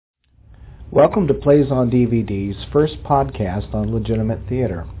Welcome to Plays on DVD's first podcast on legitimate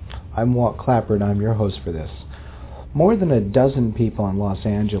theater. I'm Walt Clapper and I'm your host for this. More than a dozen people in Los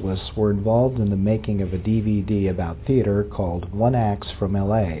Angeles were involved in the making of a DVD about theater called One Acts from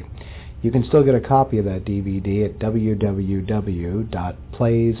L.A. You can still get a copy of that DVD at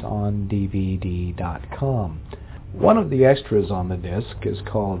www.playsondvd.com. One of the extras on the disc is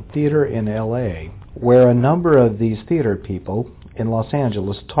called Theater in L.A., where a number of these theater people in Los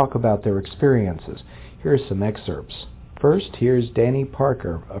Angeles talk about their experiences. Here are some excerpts. First, here's Danny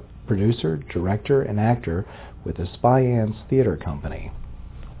Parker, a producer, director, and actor with the Spy Ants Theater Company.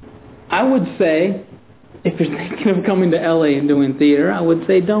 I would say, if you're thinking of coming to LA and doing theater, I would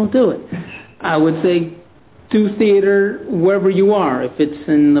say don't do it. I would say do theater wherever you are. If it's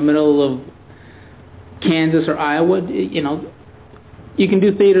in the middle of Kansas or Iowa, you can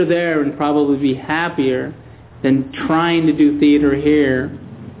do theater there and probably be happier than trying to do theater here.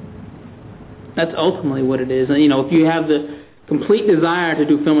 That's ultimately what it is. And, if you have the complete desire to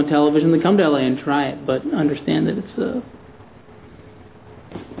do film and television, then come to LA and try it. But understand that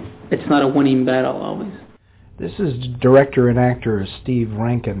it's not a winning battle always. This is director and actor Steve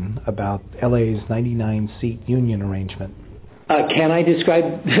Rankin about LA's 99-seat union arrangement. Can I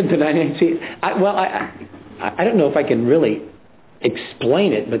describe the 99-seat? I don't know if I can really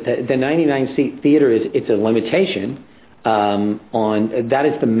explain it, but the 99-seat theater it's a limitation on that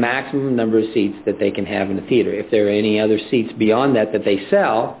is the maximum number of seats that they can have in a theater. If there are any other seats beyond that they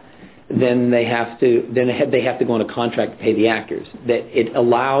sell, then they have to go on a contract to pay the actors. That it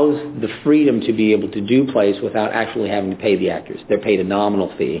allows the freedom to be able to do plays without actually having to pay the actors. They're paid a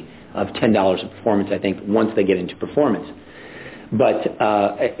nominal fee of $10 a performance, I think, once they get into performance. But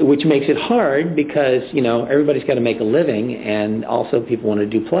which makes it hard because, everybody's got to make a living, and also people want to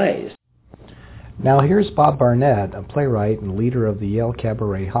do plays. Now here's Bob Barnett, a playwright and leader of the Yale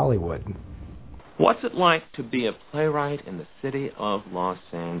Cabaret Hollywood. What's it like to be a playwright in the city of Los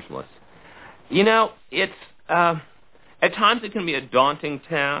Angeles? It's at times it can be a daunting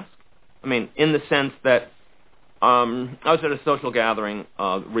task. I mean, in the sense that I was at a social gathering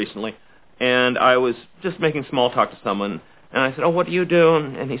recently, and I was just making small talk to someone. And I said, what do you do?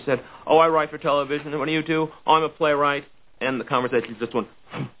 And he said, I write for television. And what do you do? I'm a playwright. And the conversation just went...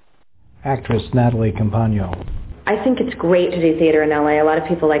 Actress Natalie Campagno. I think it's great to do theater in LA. A lot of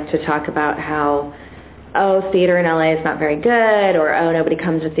people like to talk about how, theater in LA is not very good, or, nobody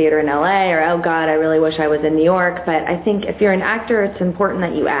comes to theater in LA, or, God, I really wish I was in New York. But I think if you're an actor, it's important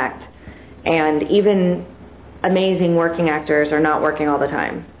that you act. And even amazing working actors are not working all the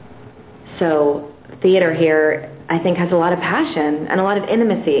time. So theater here, I think, has a lot of passion and a lot of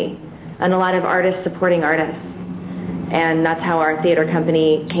intimacy and a lot of artists supporting artists. And that's how our theater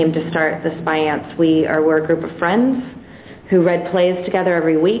company came to start, the Spy Ants. We're a group of friends who read plays together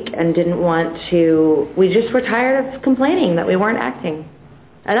every week and we just were tired of complaining that we weren't acting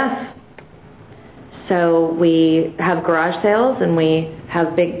enough. So we have garage sales and we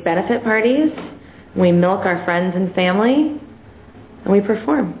have big benefit parties. We milk our friends and family and we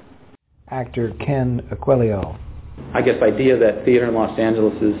perform. Actor Ken Aquilio. I guess the idea that theater in Los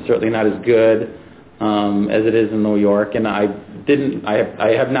Angeles is certainly not as good as it is in New York, and I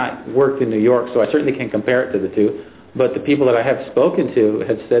have not worked in New York, so I certainly can't compare it to the two. But the people that I have spoken to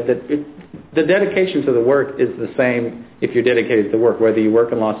have said that the dedication to the work is the same if you're dedicated to the work, whether you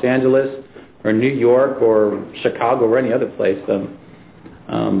work in Los Angeles or New York or Chicago or any other place.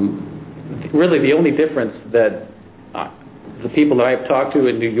 Really, the only difference that the people that I've talked to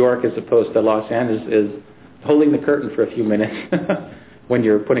in New York as opposed to Los Angeles is holding the curtain for a few minutes when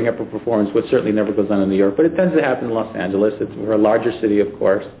you're putting up a performance, which certainly never goes on in New York. But it tends to happen in Los Angeles. We're a larger city, of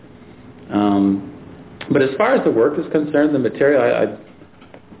course. But as far as the work is concerned, the material,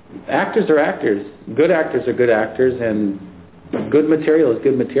 actors are actors. Good actors are good actors, and good material is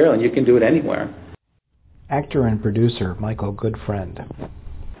good material, and you can do it anywhere. Actor and producer Michael Goodfriend.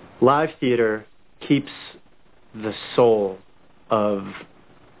 Live theater keeps the soul of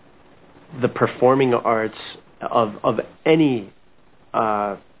the performing arts of any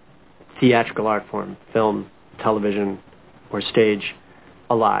theatrical art form, film, television, or stage,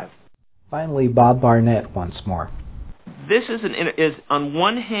 alive. Finally, Bob Barnett once more. This is on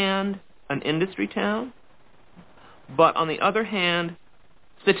one hand an industry town, but on the other hand,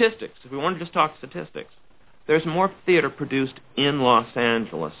 statistics. If we want to just talk statistics, there's more theater produced in Los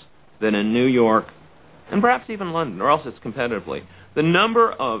Angeles than in New York, and perhaps even London, or else it's competitively. The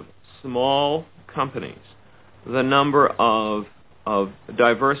number of small companies, the number of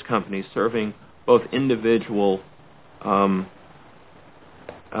diverse companies serving both individual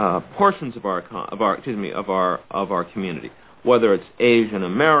portions of our community, whether it's Asian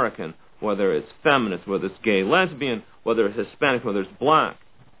American, whether it's feminist, whether it's gay, lesbian, whether it's Hispanic, whether it's black.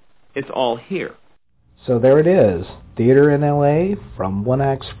 It's all here. So there it is, Theater in L.A. from One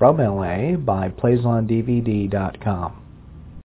Acts from L.A. by PlaysOnDVD.com.